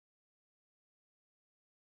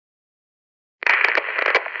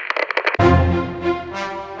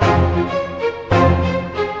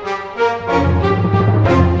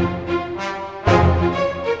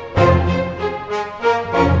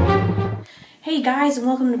Hey guys, and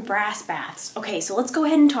welcome to Brass Baths. Okay, so let's go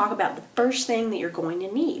ahead and talk about the first thing that you're going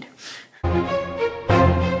to need.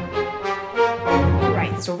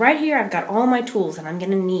 Alright, so right here I've got all my tools that I'm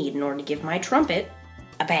going to need in order to give my trumpet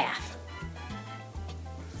a bath.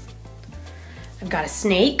 I've got a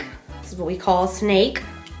snake. This is what we call a snake.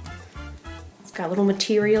 It's got little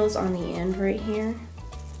materials on the end right here.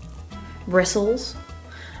 Bristles.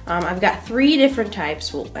 I've got 3 different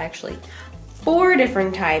types, well actually 4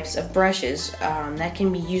 different types of brushes that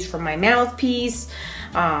can be used for my mouthpiece,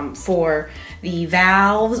 for the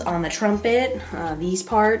valves on the trumpet, these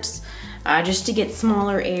parts, just to get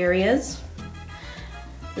smaller areas.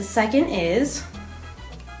 The second is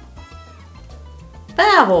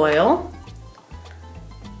valve oil,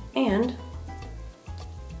 and it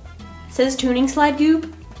says tuning slide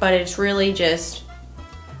goop, but it's really just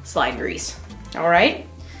slide grease. Alright?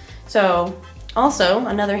 So, also,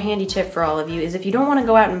 another handy tip for all of you is if you don't want to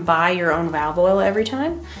go out and buy your own valve oil every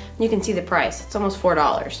time, you can see the price. It's almost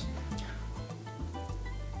 $4.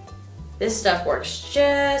 This stuff works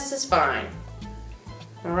just as fine.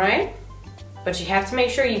 Alright? But you have to make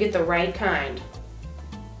sure you get the right kind.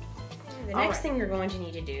 The next thing you're going to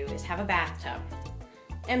need to do is have a bathtub.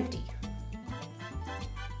 Empty.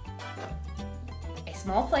 A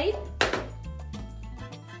small plate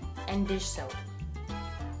and dish soap.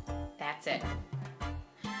 That's it.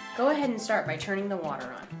 Go ahead and start by turning the water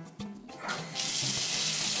on.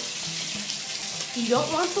 You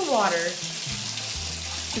don't want the water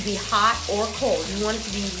to be hot or cold. You want it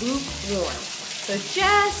to be lukewarm. So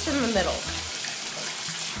just in the middle.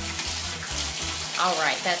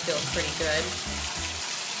 Alright, that feels pretty good.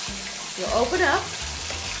 You'll open up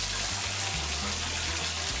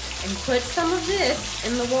and put some of this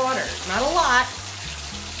in the water. Not a lot,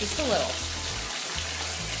 just a little.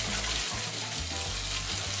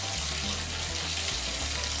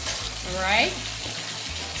 Alright?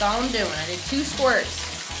 That's all I'm doing. I did 2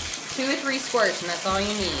 squirts. 2 or 3 squirts, and that's all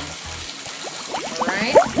you need.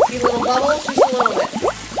 Alright? See little bubbles? Just a little bit.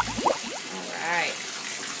 Alright.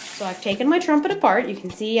 So I've taken my trumpet apart. You can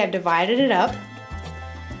see I've divided it up.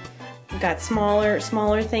 I've got smaller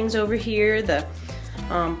things over here. The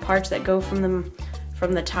parts that go from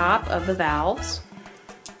the top of the valves.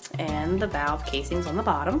 And the valve casings on the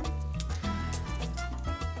bottom.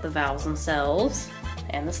 The valves themselves.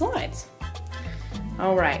 And the slides.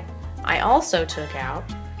 Alright, I also took out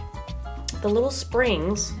the little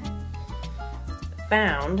springs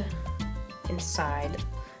found inside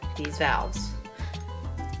these valves.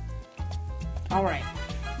 Alright,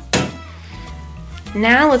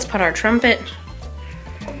 now let's put our trumpet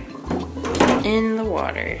in the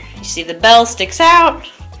water. You see the bell sticks out.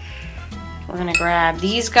 We're going to grab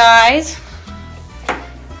these guys,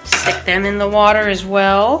 stick them in the water as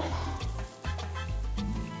well.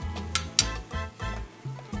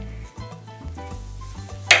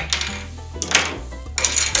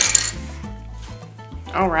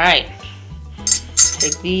 Alright,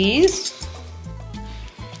 take these,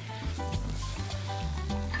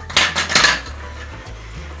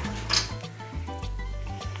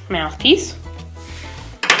 mouthpiece,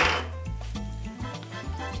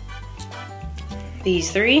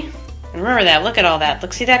 these 3, and remember that, look at all that,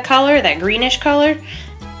 look, see that color, that greenish color,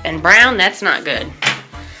 and brown, that's not good.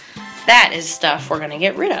 That is stuff we're going to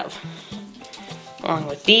get rid of, along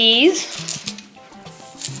with these.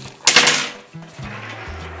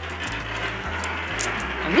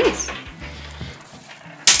 These.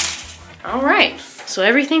 Alright, so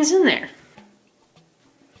everything's in there.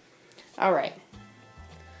 Alright,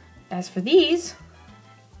 as for these,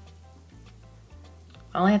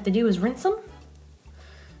 all I have to do is rinse them,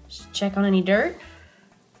 just check on any dirt.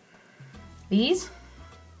 These,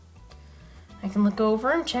 I can look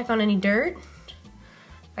over and check on any dirt.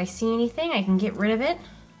 If I see anything, I can get rid of it.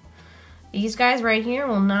 These guys right here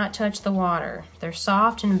will not touch the water. They're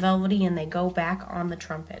soft and velvety and they go back on the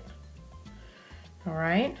trumpet.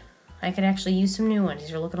 Alright? I could actually use some new ones.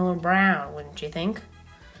 These are looking a little brown, wouldn't you think?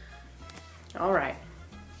 Alright.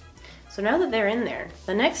 So now that they're in there,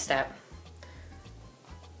 the next step,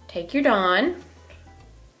 take your Dawn,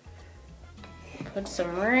 put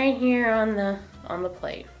some right here on the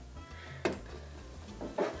plate.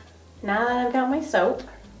 Now that I've got my soap,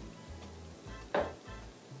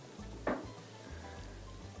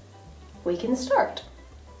 we can start.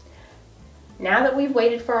 Now that we've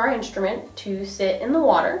waited for our instrument to sit in the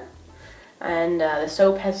water and the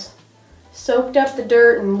soap has soaked up the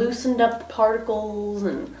dirt and loosened up the particles,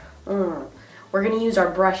 and we're going to use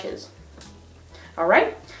our brushes.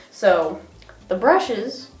 Alright, so the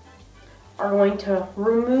brushes are going to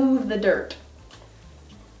remove the dirt.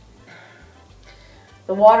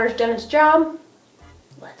 The water's done its job.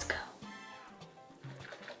 Let's go.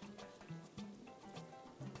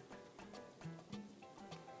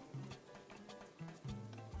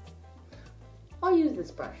 I'll use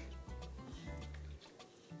this brush.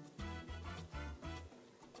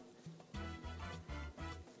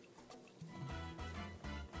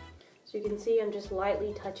 So you can see I'm just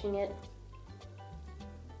lightly touching it,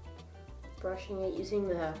 brushing it, using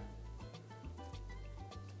the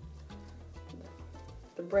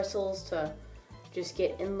bristles to just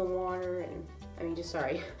get in the water and,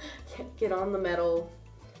 get on the metal.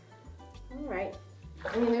 All right.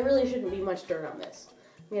 I mean, there really shouldn't be much dirt on this.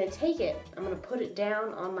 I'm gonna take it, I'm gonna put it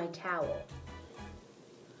down on my towel.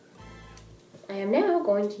 I am now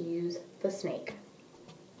going to use the snake.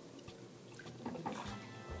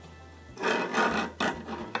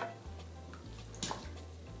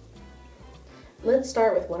 Let's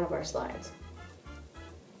start with one of our slides.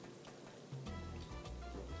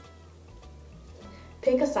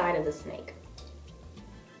 Pick a side of the snake.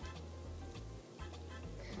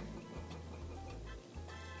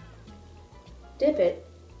 Dip it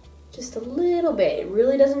just a little bit. It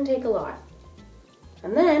really doesn't take a lot.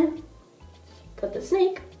 And then put the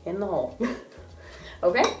snake in the hole.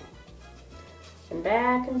 Okay? And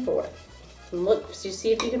back and forth. And look, so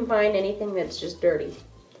see if you can find anything that's just dirty.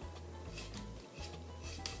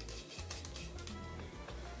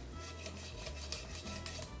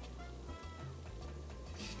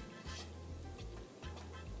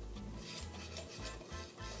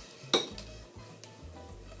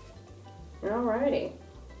 Alrighty.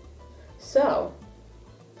 So,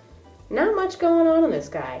 not much going on in this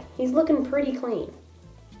guy. He's looking pretty clean.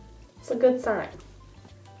 It's a good sign.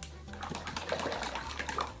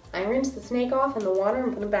 I rinse the snake off in the water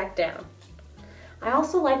and put him back down. I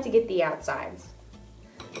also like to get the outsides.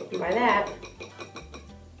 And by that,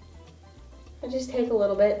 I just take a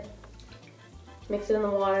little bit, mix it in the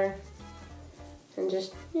water, and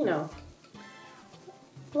just,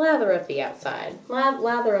 lather up the outside.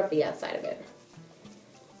 Lather up the outside of it.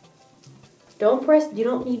 You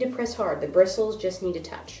don't need to press hard. The bristles just need to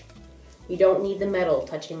touch. You don't need the metal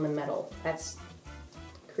touching the metal. That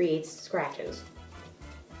creates scratches.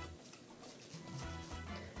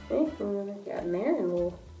 Okay, got in there, and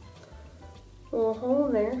a little hole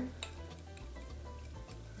in there.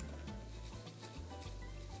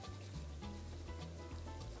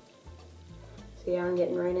 See how I'm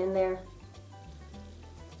getting right in there?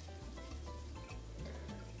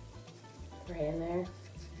 Right in there.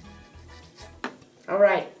 All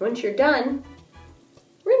right, once you're done,